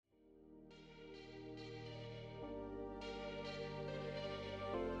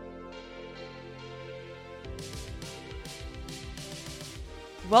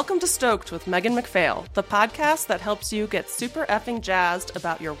Welcome to Stoked with Megan McPhail, the podcast that helps you get super effing jazzed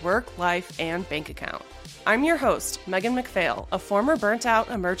about your work, life, and bank account. I'm your host, Megan McPhail, a former burnt-out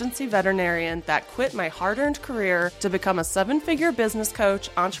emergency veterinarian that quit my hard-earned career to become a seven-figure business coach,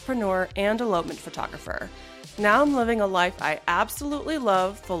 entrepreneur, and elopement photographer. Now I'm living a life I absolutely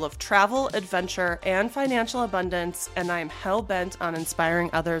love, full of travel, adventure, and financial abundance, and I am hell-bent on inspiring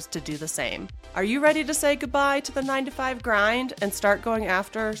others to do the same. Are you ready to say goodbye to the 9-to-5 grind and start going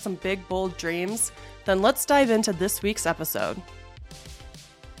after some big, bold dreams? Then let's dive into this week's episode.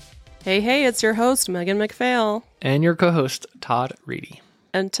 Hey, it's your host, Megan McPhail. And your co-host, Todd Reedy.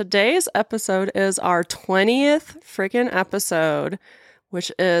 And today's episode is our 20th freaking episode, which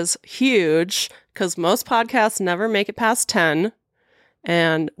is huge because most podcasts never make it past 10.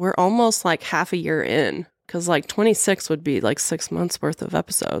 And we're almost like half a year in because like 26 would be like 6 months worth of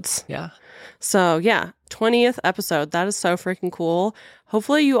episodes. Yeah. So yeah, 20th episode. That is so freaking cool.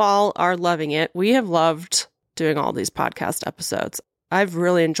 Hopefully you all are loving it. We have loved doing all these podcast episodes. I've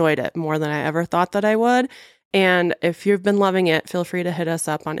really enjoyed it more than I ever thought that I would. And if you've been loving it, feel free to hit us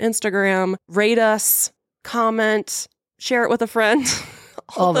up on Instagram, rate us, comment, share it with a friend,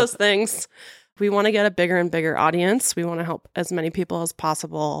 all those things. We want to get a bigger and bigger audience. We want to help as many people as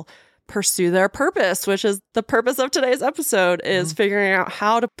possible pursue their purpose, which is the purpose of today's episode, is figuring out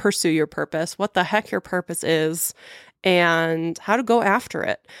how to pursue your purpose, what the heck your purpose is, and how to go after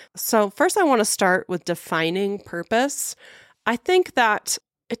it. So first, I want to start with defining purpose. I think that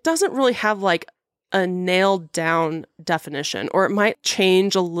it doesn't really have like a nailed down definition, or it might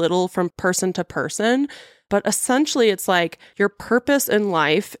change a little from person to person. But essentially, it's like your purpose in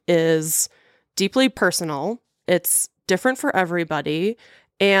life is deeply personal. It's different for everybody,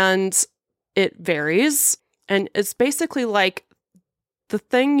 and it varies. And it's basically like the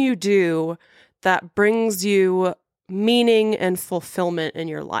thing you do that brings you meaning and fulfillment in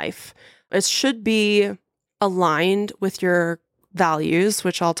your life. It should be aligned with your values,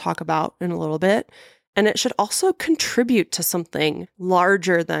 which I'll talk about in a little bit. And it should also contribute to something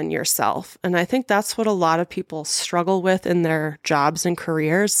larger than yourself. And I think that's what a lot of people struggle with in their jobs and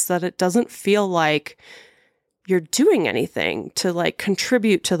careers, that it doesn't feel like you're doing anything to like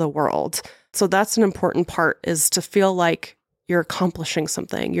contribute to the world. So that's an important part, is to feel like you're accomplishing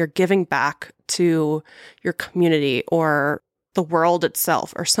something, you're giving back to your community or the world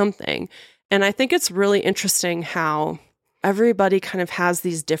itself or something. And I think it's really interesting how everybody kind of has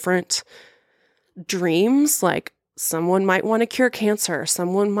these different dreams. Like someone might want to cure cancer.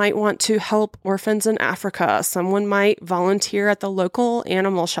 Someone might want to help orphans in Africa. Someone might volunteer at the local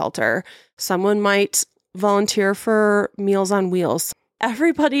animal shelter. Someone might volunteer for Meals on Wheels.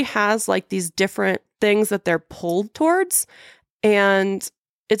 Everybody has like these different things that they're pulled towards, and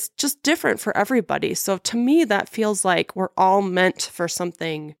it's just different for everybody. So to me, that feels like we're all meant for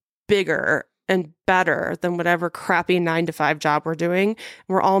something bigger and better than whatever crappy 9-to-5 job we're doing.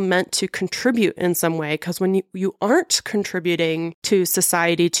 We're all meant to contribute in some way, because when you aren't contributing to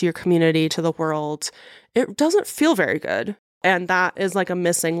society, to your community, to the world, it doesn't feel very good. And that is like a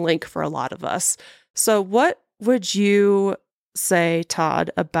missing link for a lot of us. So what would you say,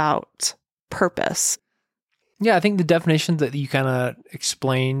 Todd, about purpose? Yeah, I think the definitions that you kind of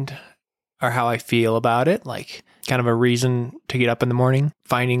explained are how I feel about it. Like kind of a reason to get up in the morning,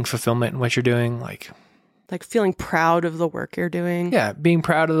 finding fulfillment in what you're doing, like feeling proud of the work you're doing. Yeah, being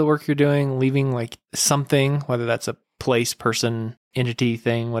proud of the work you're doing, leaving like something, whether that's a place, person, entity,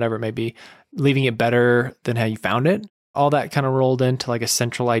 thing, whatever it may be, leaving it better than how you found it. All that kind of rolled into like a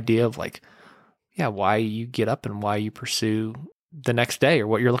central idea of like, yeah, why you get up and why you pursue the next day or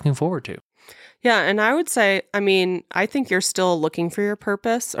what you're looking forward to. Yeah, and I would say, I think you're still looking for your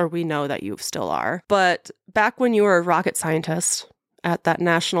purpose, or we know that you still are. But back when you were a rocket scientist at that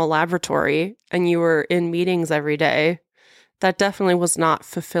national laboratory and you were in meetings every day, that definitely was not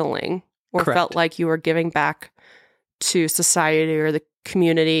fulfilling or Correct. Felt like you were giving back to society or the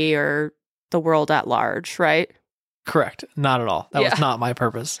community or the world at large, right? Correct. Not at all. That was not my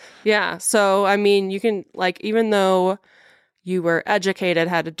purpose. Yeah. So, you can even though you were educated,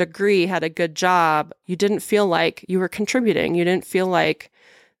 had a degree, had a good job, you didn't feel like you were contributing. You didn't feel like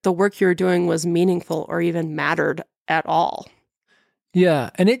the work you were doing was meaningful or even mattered at all. Yeah.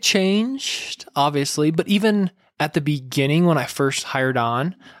 And it changed, obviously. But even at the beginning, when I first hired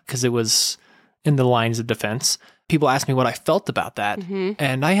on, because it was in the lines of defense, people asked me what I felt about that. Mm-hmm.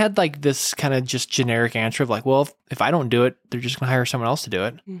 And I had like this kind of just generic answer of like, well, if I don't do it, they're just going to hire someone else to do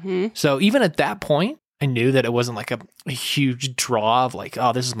it. Mm-hmm. So even at that point, I knew that it wasn't like a huge draw of like,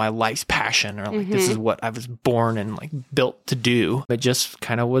 oh, this is my life's passion, or like, this is what I was born and like built to do. It just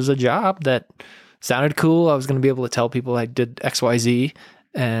kind of was a job that sounded cool. I was going to be able to tell people I did XYZ.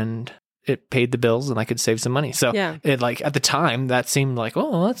 and it paid the bills and I could save some money. So Yeah. it like at the time that seemed like,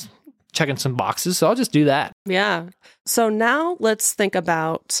 oh, let's checking some boxes. So I'll just do that. Yeah. So now let's think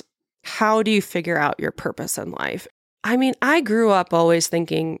about, how do you figure out your purpose in life? I mean, I grew up always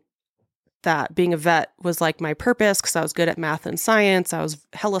thinking that being a vet was like my purpose because I was good at math and science. I was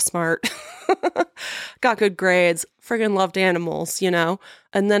hella smart, got good grades, friggin' loved animals, you know?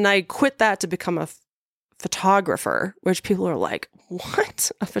 And then I quit that to become a photographer, which people are like,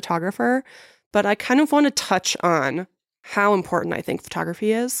 what? A photographer? But I kind of want to touch on how important I think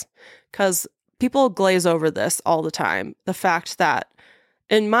photography is, because people glaze over this all the time. The fact that,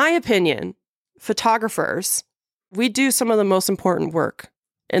 in my opinion, photographers, we do some of the most important work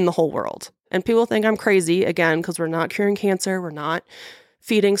in the whole world. And people think I'm crazy, again, because we're not curing cancer. We're not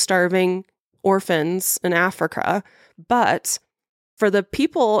feeding starving orphans in Africa. But for the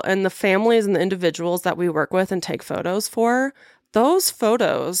people and the families and the individuals that we work with and take photos for, those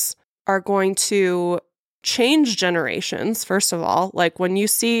photos are going to change generations, first of all. Like when you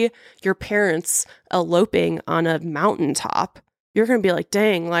see your parents eloping on a mountaintop, you're going to be like,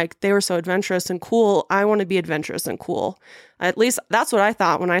 dang, like they were so adventurous and cool. I want to be adventurous and cool. At least that's what I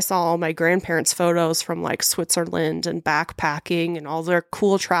thought when I saw all my grandparents' photos from like Switzerland and backpacking and all their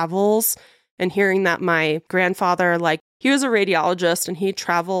cool travels, and hearing that my grandfather, like, he was a radiologist and he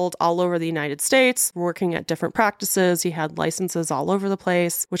traveled all over the United States working at different practices. He had licenses all over the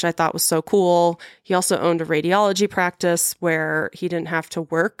place, which I thought was so cool. He also owned a radiology practice where he didn't have to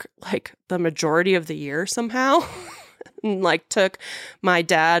work like the majority of the year somehow. Like took my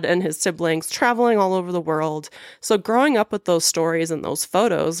dad and his siblings traveling all over the world. So growing up with those stories and those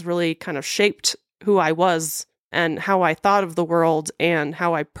photos really kind of shaped who I was and how I thought of the world and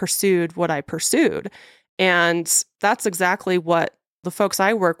how I pursued what I pursued. And that's exactly what the folks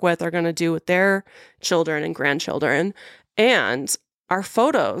I work with are going to do with their children and grandchildren. And our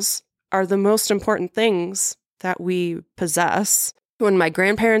photos are the most important things that we possess. When my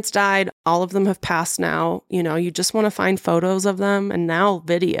grandparents died, all of them have passed now. You know, you just want to find photos of them, and now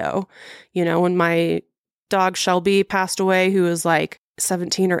video. You know, when my dog Shelby passed away, who was like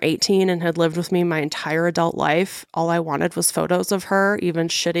 17 or 18 and had lived with me my entire adult life, all I wanted was photos of her, even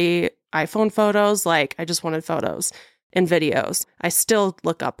shitty iPhone photos. Like, I just wanted photos and videos. I still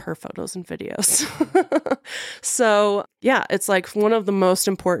look up her photos and videos. So yeah, it's like one of the most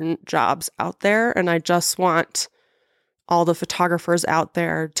important jobs out there. And I just want all the photographers out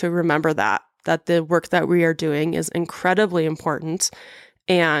there to remember that the work that we are doing is incredibly important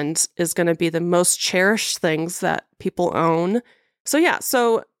and is going to be the most cherished things that people own. So yeah,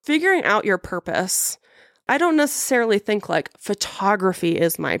 so figuring out your purpose, I don't necessarily think like photography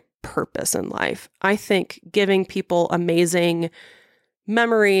is my purpose in life. I think giving people amazing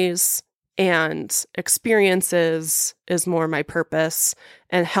memories and experiences is more my purpose,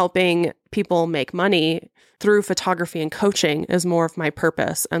 and helping people make money through photography and coaching is more of my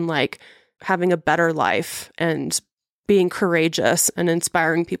purpose, and like having a better life and being courageous and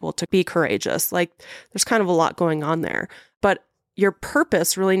inspiring people to be courageous. Like there's kind of a lot going on there, but your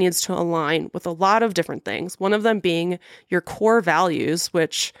purpose really needs to align with a lot of different things. One of them being your core values,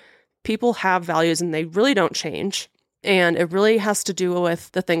 which people have values and they really don't change. And it really has to do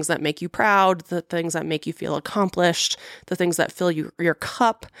with the things that make you proud, the things that make you feel accomplished, the things that fill your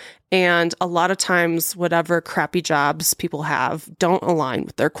cup. And a lot of times, whatever crappy jobs people have don't align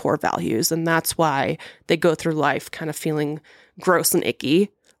with their core values. And that's why they go through life kind of feeling gross and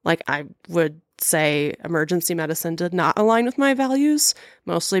icky. Like I would say emergency medicine did not align with my values,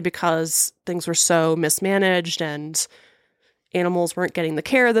 mostly because things were so mismanaged and animals weren't getting the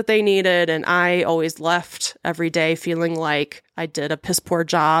care that they needed. And I always left every day feeling like I did a piss poor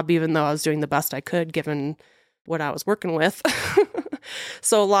job, even though I was doing the best I could given what I was working with.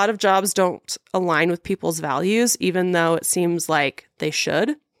 So a lot of jobs don't align with people's values, even though it seems like they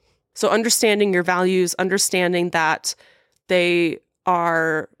should. So understanding your values, understanding that they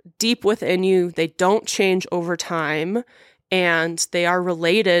are deep within you, they don't change over time, and they are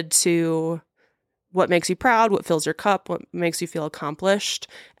related to what makes you proud, what fills your cup, what makes you feel accomplished,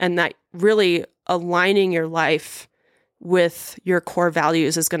 and that really aligning your life with your core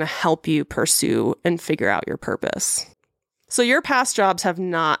values is going to help you pursue and figure out your purpose. So your past jobs have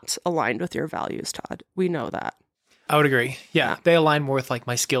not aligned with your values, Todd. We know that. I would agree. Yeah. They align more with like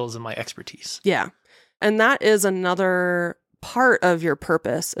my skills and my expertise. Yeah. And that is another part of your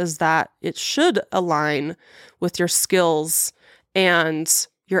purpose, is that it should align with your skills and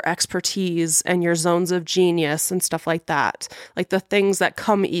your expertise and your zones of genius and stuff like that. Like the things that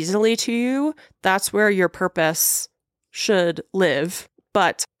come easily to you, that's where your purpose should live.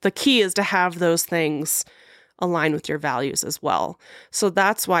 But the key is to have those things align with your values as well. So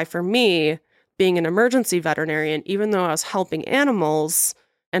that's why for me, being an emergency veterinarian, even though I was helping animals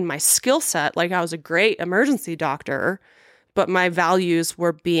and my skill set, like I was a great emergency doctor, but my values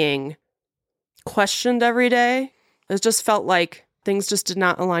were being questioned every day. It just felt like things just did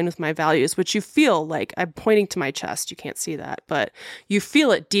not align with my values, which you feel like I'm pointing to my chest. You can't see that, but you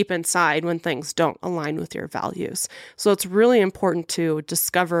feel it deep inside when things don't align with your values. So it's really important to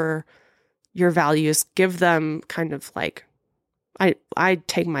discover your values, give them kind of like, I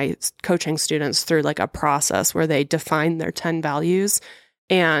take my coaching students through like a process where they define their 10 values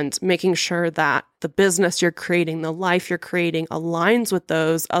and making sure that the business you're creating, the life you're creating aligns with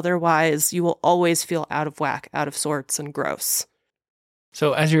those. Otherwise, you will always feel out of whack, out of sorts, and gross.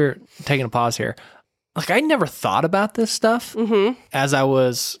 So as you're taking a pause here, like I never thought about this stuff as I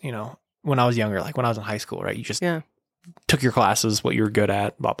was, when I was younger, like when I was in high school, right? You just took your classes, what you were good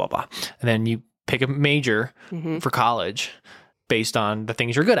at, blah, blah, blah. And then you pick a major for college based on the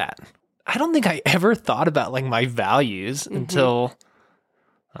things you're good at. I don't think I ever thought about like my values until,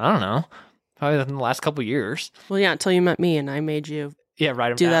 I don't know, probably in the last couple of years. Well, yeah, until you met me and I made you write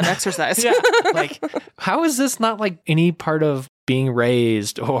them do down. that exercise. Like, how is this not like any part of being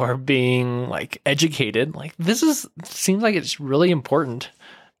raised or being like educated? Like seems like it's really important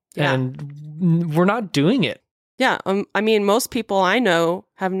and we're not doing it. Yeah. I mean, most people I know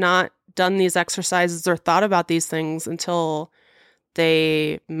have not done these exercises or thought about these things until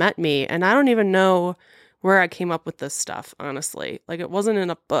they met me. And I don't even know where I came up with this stuff, honestly. Like it wasn't in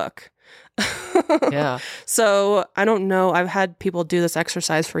a book. Yeah. So I don't know. I've had people do this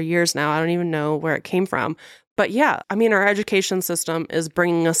exercise for years now. I don't even know where it came from. But yeah, I mean, our education system is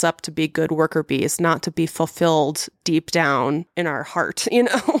bringing us up to be good worker bees, not to be fulfilled deep down in our heart.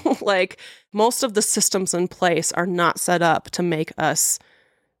 Like most of the systems in place are not set up to make us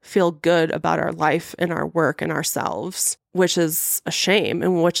feel good about our life and our work and ourselves, which is a shame,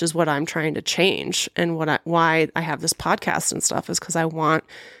 and which is what I'm trying to change. And why I have this podcast and stuff is because I want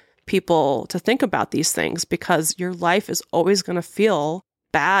people to think about these things, because your life is always going to feel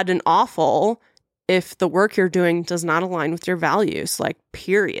bad and awful if the work you're doing does not align with your values, like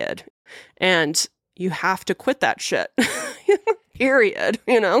period. And you have to quit that shit. Period,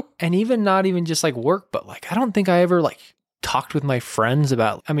 And even not even just like work, but like I don't think I ever like talked with my friends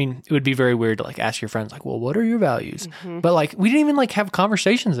about, I mean, it would be very weird to like ask your friends like, well, what are your values? But like we didn't even like have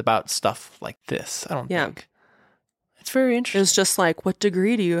conversations about stuff like this. I don't think. It's very interesting. It was just like, what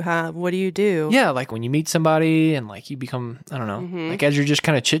degree do you have? What do you do? Yeah, like when you meet somebody and like you become, I don't know, like as you're just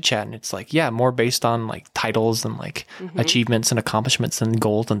kind of chit-chatting, it's like, yeah, more based on like titles and like achievements and accomplishments and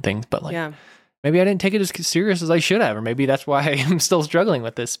goals and things. But like, maybe I didn't take it as serious as I should have, or maybe that's why I'm still struggling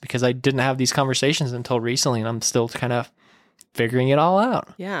with this, because I didn't have these conversations until recently and I'm still kind of figuring it all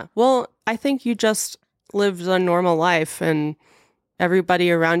out. Yeah. Well, I think you just lived a normal life and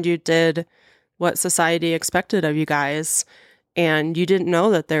everybody around you did what society expected of you guys. And you didn't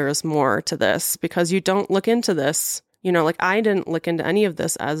know that there was more to this because you don't look into this. Like I didn't look into any of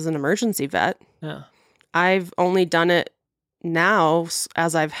this as an emergency vet. Yeah. I've only done it now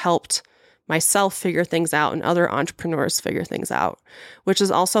as I've helped myself figure things out and other entrepreneurs figure things out, which is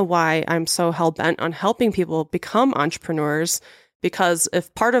also why I'm so hell-bent on helping people become entrepreneurs. Because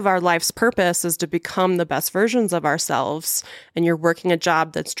if part of our life's purpose is to become the best versions of ourselves, and you're working a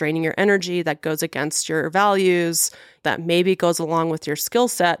job that's draining your energy, that goes against your values, that maybe goes along with your skill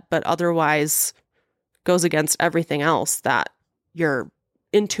set, but otherwise goes against everything else that your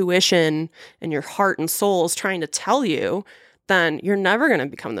intuition and your heart and soul is trying to tell you, then you're never going to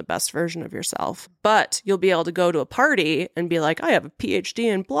become the best version of yourself. But you'll be able to go to a party and be like, I have a PhD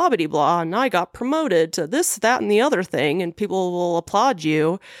in blah, blah, blah, and I got promoted to this, that, and the other thing. And people will applaud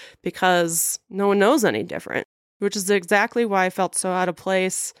you because no one knows any different, which is exactly why I felt so out of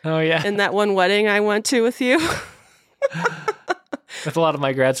place in that one wedding I went to with you. With a lot of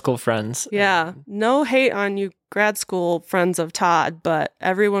my grad school friends. Yeah. No hate on you grad school friends of Todd, but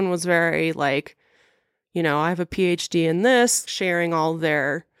everyone was very like, I have a PhD in this, sharing all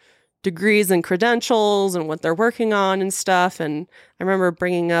their degrees and credentials and what they're working on and stuff. And I remember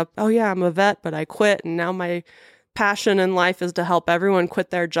bringing up, oh yeah, I'm a vet, but I quit. And now my passion in life is to help everyone quit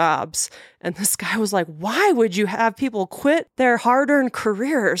their jobs. And this guy was like, why would you have people quit their hard-earned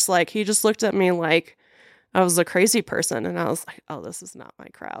careers? Like, he just looked at me like I was a crazy person. And I was like, oh, this is not my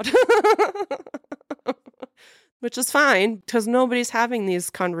crowd. Which is fine, because nobody's having these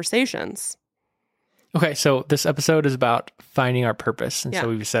conversations. Okay, so this episode is about finding our purpose. And so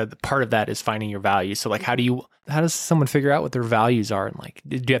we've said that part of that is finding your values. So like, how do you How does someone figure out what their values are? And like,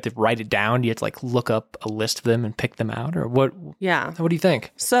 do you have to write it down? Do you have to like look up a list of them and pick them out, or what? Yeah. What do you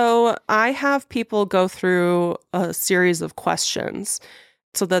think? So I have people go through a series of questions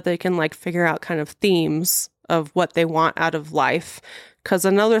so that they can like figure out kind of themes of what they want out of life. Because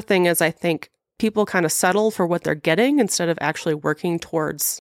another thing is, I think people kind of settle for what they're getting instead of actually working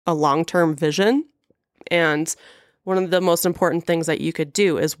towards a long-term vision. And one of the most important things that you could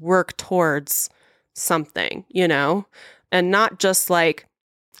do is work towards something, and not just like,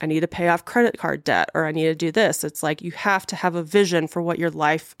 I need to pay off credit card debt or I need to do this. It's like you have to have a vision for what your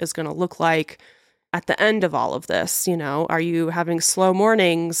life is going to look like at the end of all of this. Are you having slow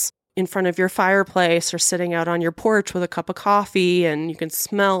mornings in front of your fireplace or sitting out on your porch with a cup of coffee and you can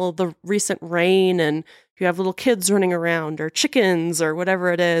smell the recent rain, and you have little kids running around or chickens or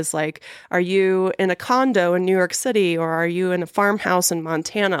whatever it is? Like, are you in a condo in New York City or are you in a farmhouse in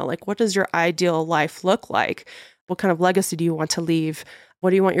Montana? Like, what does your ideal life look like? What kind of legacy do you want to leave?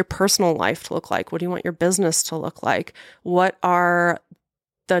 What do you want your personal life to look like? What do you want your business to look like? What are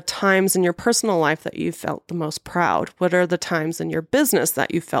the times in your personal life that you felt the most proud? What are the times in your business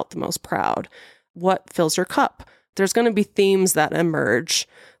that you felt the most proud? What fills your cup? There's going to be themes that emerge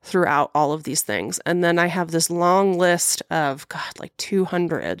throughout all of these things. And then I have this long list of, like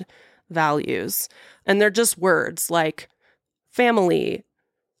 200 values. And they're just words like family,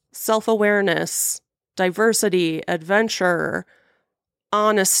 self-awareness, diversity, adventure,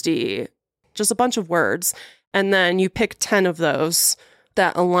 honesty, just a bunch of words. And then you pick 10 of those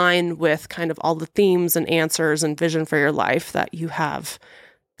that align with kind of all the themes and answers and vision for your life that you have.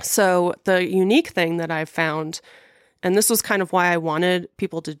 So the unique thing that I've found, and this was kind of why I wanted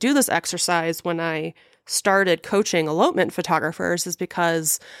people to do this exercise when I started coaching elopement photographers, is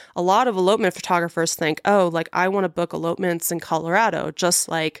because a lot of elopement photographers think, oh, like I want to book elopements in Colorado, just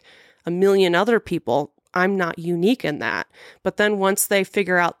like a million other people. I'm not unique in that. But then once they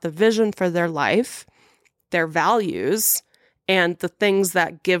figure out the vision for their life, their values, and the things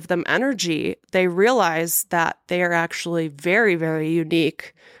that give them energy, they realize that they are actually very, very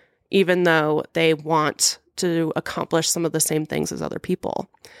unique, even though they want to accomplish some of the same things as other people.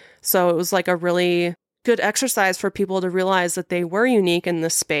 So it was like a really good exercise for people to realize that they were unique in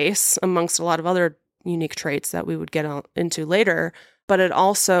this space amongst a lot of other unique traits that we would get into later. But it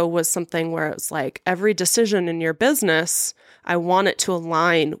also was something where it's like every decision in your business, I want it to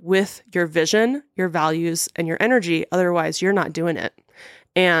align with your vision, your values, and your energy. Otherwise, you're not doing it.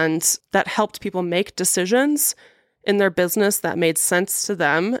 And that helped people make decisions in their business that made sense to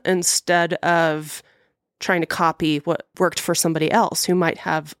them instead of trying to copy what worked for somebody else who might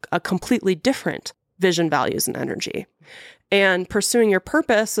have a completely different vision, values, and energy. And pursuing your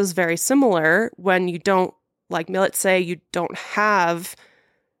purpose is very similar when you don't, like, let's say you don't have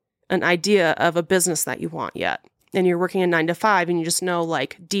an idea of a business that you want yet, and you're working a 9-to-5 and you just know,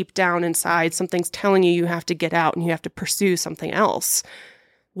 like, deep down inside, something's telling you have to get out and you have to pursue something else.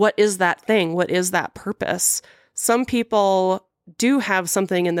 What is that thing? What is that purpose? Some people do have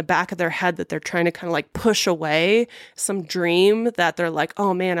something in the back of their head that they're trying to kind of like push away, some dream that they're like,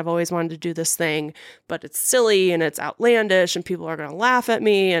 oh man, I've always wanted to do this thing, but it's silly and it's outlandish and people are going to laugh at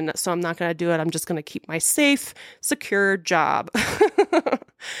me. And so I'm not going to do it. I'm just going to keep my safe, secure job.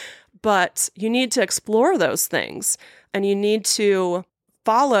 But you need to explore those things and you need to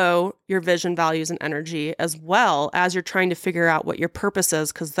follow your vision, values, and energy as well as you're trying to figure out what your purpose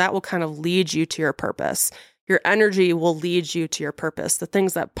is, because that will kind of lead you to your purpose. Your energy will lead you to your purpose. The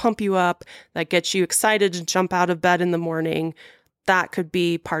things that pump you up, that get you excited to jump out of bed in the morning, that could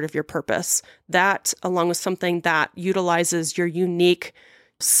be part of your purpose. That, along with something that utilizes your unique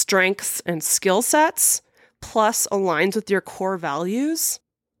strengths and skill sets, plus aligns with your core values,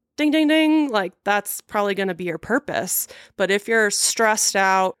 ding, ding, ding, like that's probably going to be your purpose. But if you're stressed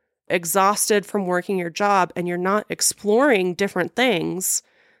out, exhausted from working your job, and you're not exploring different things,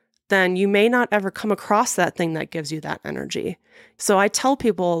 then you may not ever come across that thing that gives you that energy. So I tell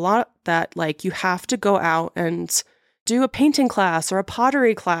people a lot that, like, you have to go out and do a painting class or a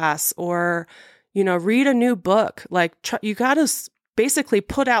pottery class or, read a new book. Like, you got to basically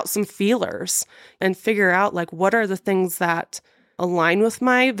put out some feelers and figure out, like, what are the things that align with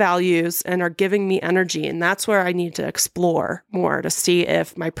my values and are giving me energy. And that's where I need to explore more to see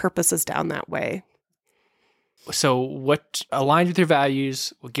if my purpose is down that way. So what aligns with your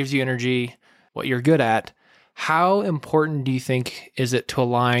values, what gives you energy, what you're good at, how important do you think is it to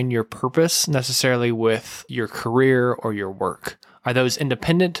align your purpose necessarily with your career or your work? Are those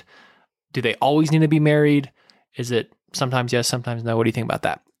independent? Do they always need to be married? Is it sometimes yes, sometimes no? What do you think about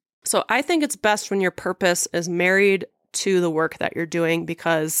that? So I think it's best when your purpose is married to the work that you're doing,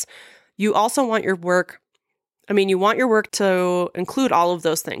 because you also want your work I mean, you want your work to include all of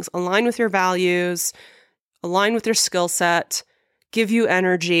those things, align with your values, align with your skill set, give you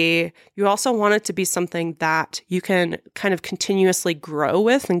energy. You also want it to be something that you can kind of continuously grow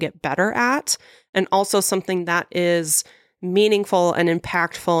with and get better at, and also something that is meaningful and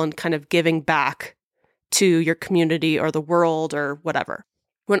impactful and kind of giving back to your community or the world or whatever.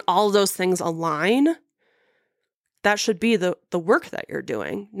 When all those things align, that should be the work that you're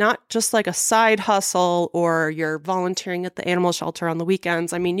doing, not just like a side hustle or you're volunteering at the animal shelter on the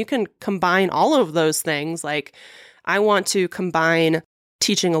weekends. I mean, you can combine all of those things. Like, I want to combine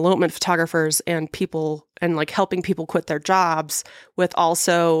teaching elopement photographers and people and like helping people quit their jobs with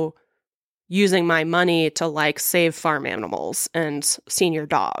also using my money to like save farm animals and senior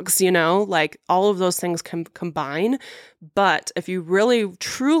dogs, like all of those things can combine. But if you really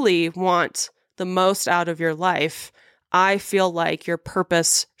truly want the most out of your life, I feel like your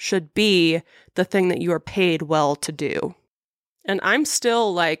purpose should be the thing that you are paid well to do. And I'm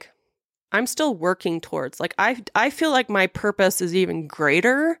still working towards, like, I feel like my purpose is even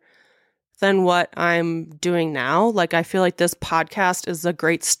greater than what I'm doing now. Like, I feel like this podcast is a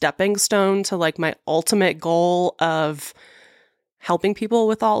great stepping stone to like my ultimate goal of helping people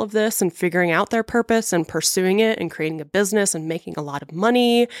with all of this and figuring out their purpose and pursuing it and creating a business and making a lot of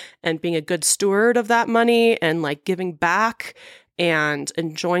money and being a good steward of that money and like giving back and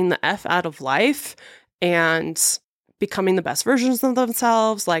enjoying the F out of life and becoming the best versions of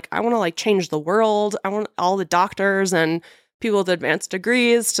themselves. Like, I want to like change the world. I want all the doctors and people with advanced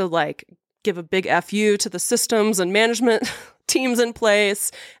degrees to like give a big FU to the systems and management teams in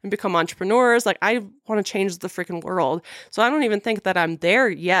place and become entrepreneurs. Like, I want to change the freaking world. So I don't even think that I'm there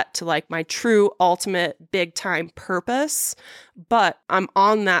yet to like my true ultimate big time purpose, but I'm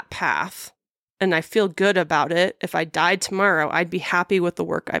on that path and I feel good about it. If I died tomorrow, I'd be happy with the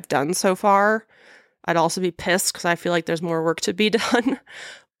work I've done so far. I'd also be pissed because I feel like there's more work to be done,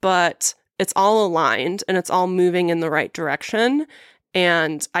 but it's all aligned and it's all moving in the right direction.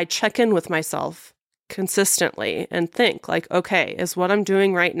 And I check in with myself consistently and think like, okay, is what I'm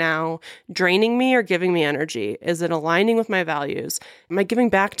doing right now draining me or giving me energy? Is it aligning with my values? Am I giving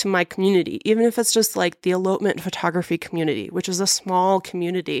back to my community? Even if it's just like the elopement photography community, which is a small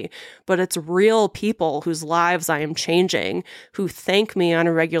community, but it's real people whose lives I am changing, who thank me on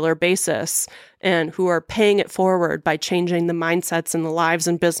a regular basis and who are paying it forward by changing the mindsets and the lives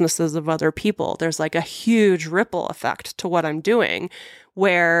and businesses of other people. There's like a huge ripple effect to what I'm doing,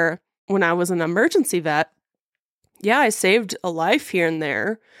 where when I was an emergency vet, yeah, I saved a life here and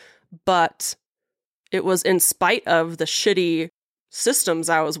there, but it was in spite of the shitty systems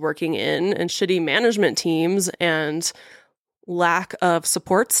I was working in and shitty management teams and lack of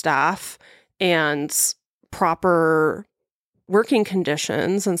support staff and proper working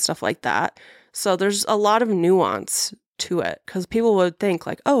conditions and stuff like that. So there's a lot of nuance to it because people would think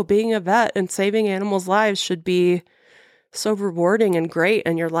like, oh, being a vet and saving animals' lives should be so rewarding and great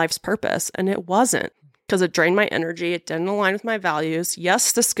and your life's purpose. And it wasn't, because it drained my energy. It didn't align with my values.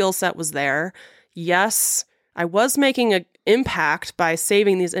 Yes, the skill set was there. Yes, I was making an impact by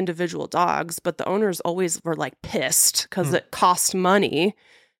saving these individual dogs, but the owners always were like pissed because it cost money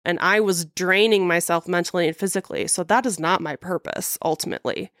and I was draining myself mentally and physically. So that is not my purpose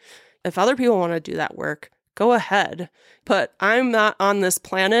ultimately. If other people want to do that work, go ahead. But I'm not on this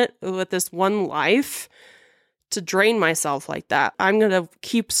planet with this one life to drain myself like that. I'm going to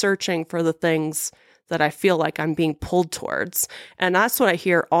keep searching for the things that I feel like I'm being pulled towards. And that's what I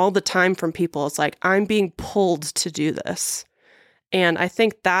hear all the time from people. It's like, I'm being pulled to do this. And I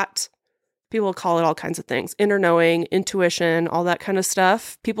think that people call it all kinds of things, inner knowing, intuition, all that kind of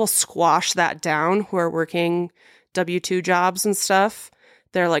stuff. People squash that down who are working W-2 jobs and stuff.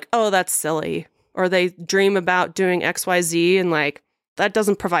 They're like, oh, that's silly. Or they dream about doing XYZ and like, that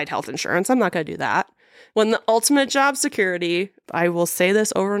doesn't provide health insurance. I'm not going to do that. When the ultimate job security, I will say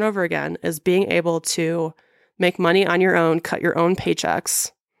this over and over again, is being able to make money on your own, cut your own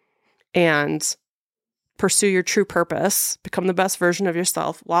paychecks, and pursue your true purpose, become the best version of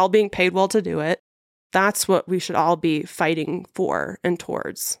yourself while being paid well to do it. That's what we should all be fighting for and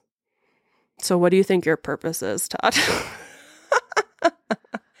towards. So what do you think your purpose is, Todd?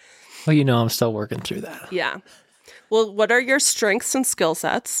 Well, I'm still working through that. Yeah. Well, what are your strengths and skill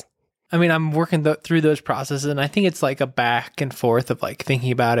sets? I mean, I'm working through those processes, and I think it's like a back and forth of like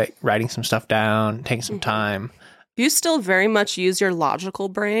thinking about it, writing some stuff down, taking some time. You still very much use your logical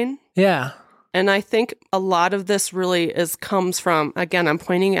brain. Yeah. And I think a lot of this really comes from, again, I'm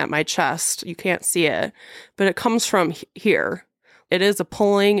pointing at my chest. You can't see it, but it comes from here. It is a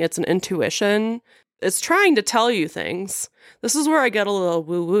pulling, it's an intuition. it's trying to tell you things. This is where I get a little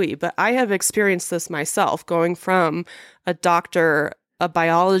woo-woo-y, but I have experienced this myself, going from a doctor, a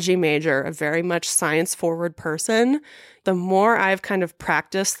biology major, a very much science-forward person. The more I've kind of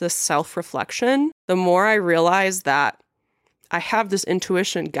practiced this self-reflection, the more I realize that I have this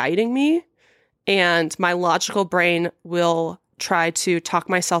intuition guiding me, and my logical brain will try to talk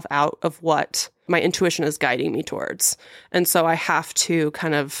myself out of what my intuition is guiding me towards. And so I have to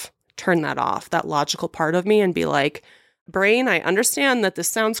kind of turn that off, that logical part of me, and be like, brain, I understand that this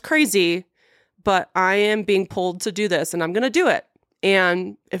sounds crazy, but I am being pulled to do this and I'm going to do it.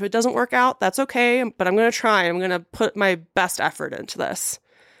 And if it doesn't work out, that's okay, but I'm going to try. I'm going to put my best effort into this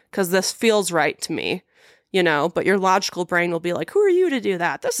because this feels right to me, but your logical brain will be like, who are you to do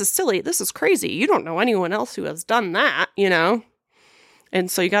that? This is silly. This is crazy. You don't know anyone else who has done that,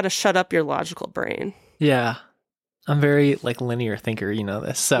 And so you got to shut up your logical brain. Yeah. I'm very linear thinker,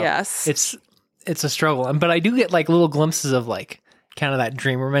 this. So yes. It's a struggle. But I do get little glimpses of kind of that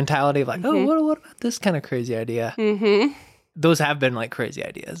dreamer mentality of oh, what about this kind of crazy idea? Mm-hmm. Those have been crazy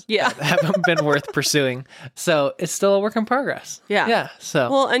ideas. Yeah. That haven't been worth pursuing. So it's still a work in progress. Yeah. Yeah. So.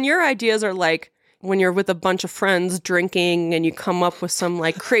 Well, and your ideas are when you're with a bunch of friends drinking and you come up with some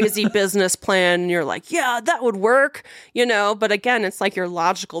crazy business plan and you're like, yeah, that would work, but again, it's your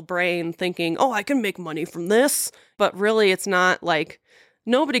logical brain thinking, oh, I can make money from this. But really it's not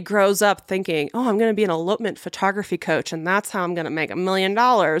nobody grows up thinking, oh, I'm going to be an elopement photography coach and that's how I'm going to make $1 million,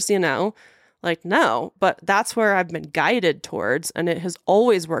 no, but that's where I've been guided towards. And it has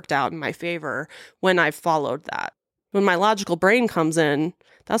always worked out in my favor when I've followed that. When my logical brain comes in,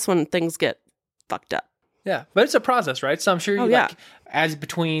 that's when things get fucked up. Yeah, but it's a process, right? So I'm sure as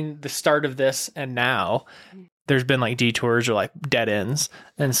between the start of this and now, there's been detours or dead ends.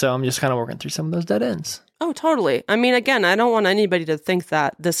 And so I'm just kind of working through some of those dead ends. Oh, totally. I mean, again, I don't want anybody to think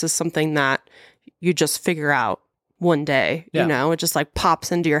that this is something that you just figure out one day, it just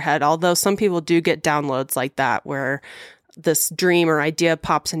pops into your head. Although some people do get downloads like that where this dream or idea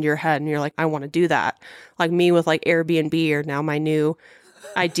pops into your head and you're like, I want to do that. Like me with Airbnb or now my new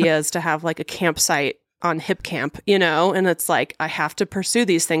idea is to have a campsite on Hip Camp, and it's I have to pursue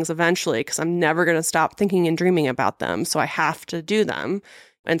these things eventually because I'm never going to stop thinking and dreaming about them. So I have to do them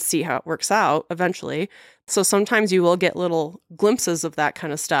and see how it works out eventually. So sometimes you will get little glimpses of that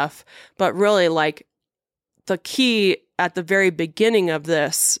kind of stuff, but really the key at the very beginning of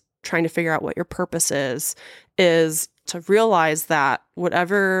this, trying to figure out what your purpose is to realize that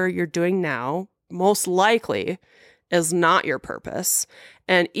whatever you're doing now, most likely is not your purpose.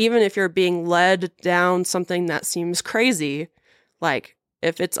 And even if you're being led down something that seems crazy,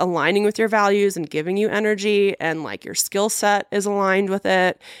 if it's aligning with your values and giving you energy and your skill set is aligned with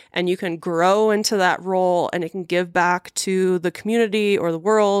it and you can grow into that role and it can give back to the community or the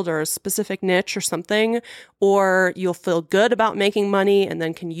world or a specific niche or something, or you'll feel good about making money and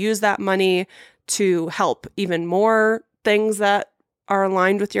then can use that money to help even more things that are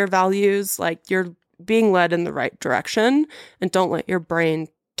aligned with your values, you're being led in the right direction, and don't let your brain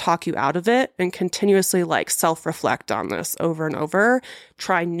talk you out of it, and continuously self-reflect on this over and over.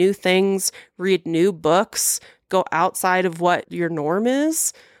 Try new things, read new books, go outside of what your norm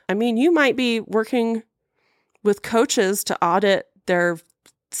is. I mean, you might be working with coaches to audit their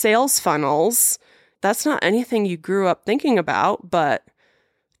sales funnels. That's not anything you grew up thinking about, but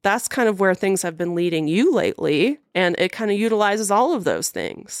that's kind of where things have been leading you lately, and it kind of utilizes all of those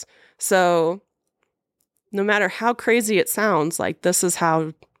things. So no matter how crazy it sounds, this is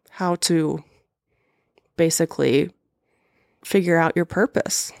how to basically figure out your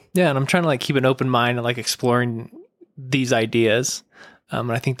purpose. Yeah, and I'm trying to keep an open mind and exploring these ideas.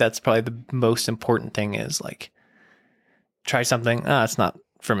 And I think that's probably the most important thing is try something. It's not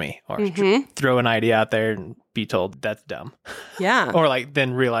for me, or throw an idea out there and be told that's dumb. Yeah. Or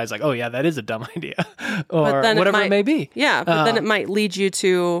then realize oh yeah, that is a dumb idea, or whatever it may be. Yeah, but then it might lead you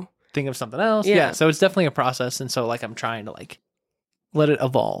to think of something else. Yeah. So it's definitely a process. And so I'm trying to let it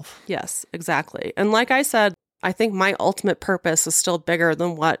evolve. Yes, exactly. And like I said, I think my ultimate purpose is still bigger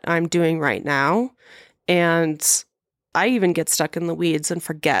than what I'm doing right now. And I even get stuck in the weeds and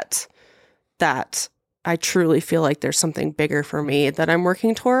forget that I truly feel like there's something bigger for me that I'm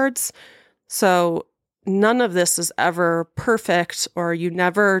working towards. So none of this is ever perfect, or you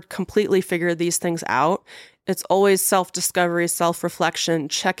never completely figure these things out. It's always self-discovery, self-reflection,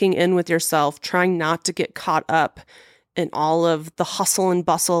 checking in with yourself, trying not to get caught up in all of the hustle and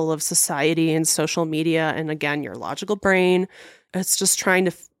bustle of society and social media. And again, your logical brain, it's just trying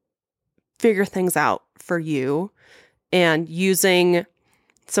to figure things out for you and using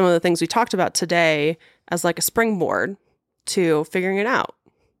some of the things we talked about today as a springboard to figuring it out.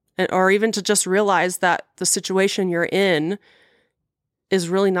 or even to just realize that the situation you're in is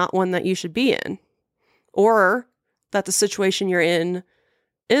really not one that you should be in, or that the situation you're in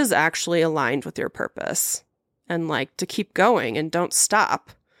is actually aligned with your purpose, and like to keep going and don't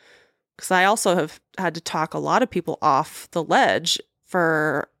stop. Because I also have had to talk a lot of people off the ledge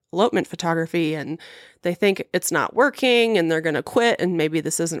for elopement photography, and they think it's not working and they're going to quit and maybe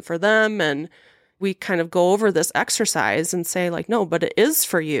this isn't for them. And we kind of go over this exercise and say like, no, but it is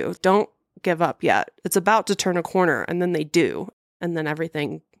for you. Don't give up yet. It's about to turn a corner. And then they do. And then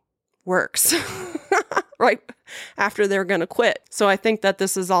everything works right after they're going to quit. So I think that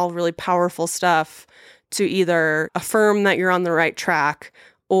this is all really powerful stuff to either affirm that you're on the right track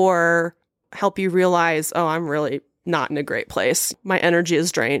or help you realize, oh, I'm really not in a great place. My energy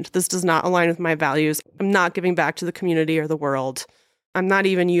is drained. This does not align with my values. I'm not giving back to the community or the world. I'm not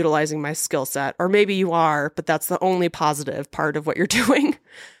even utilizing my skill set. Or maybe you are, but that's the only positive part of what you're doing.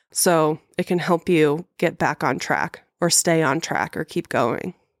 So it can help you get back on track or stay on track or keep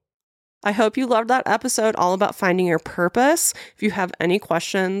going. I hope you loved that episode all about finding your purpose. If you have any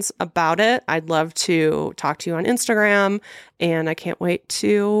questions about it, I'd love to talk to you on Instagram, and I can't wait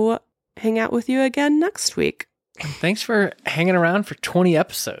to hang out with you again next week. Thanks for hanging around for 20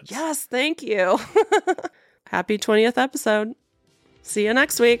 episodes. Yes, thank you. Happy 20th episode. See you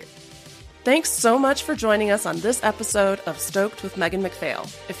next week. Thanks so much for joining us on this episode of Stoked with Megan McPhail.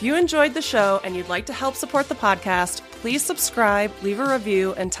 If you enjoyed the show and you'd like to help support the podcast, please subscribe, leave a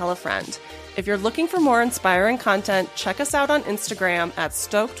review, and tell a friend. If you're looking for more inspiring content, check us out on Instagram at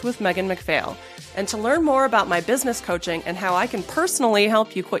Stoked with Megan McPhail. And to learn more about my business coaching and how I can personally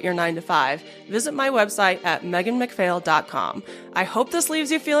help you quit your 9-to-5, visit my website at meganmcphail.com. I hope this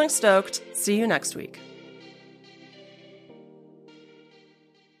leaves you feeling stoked. See you next week.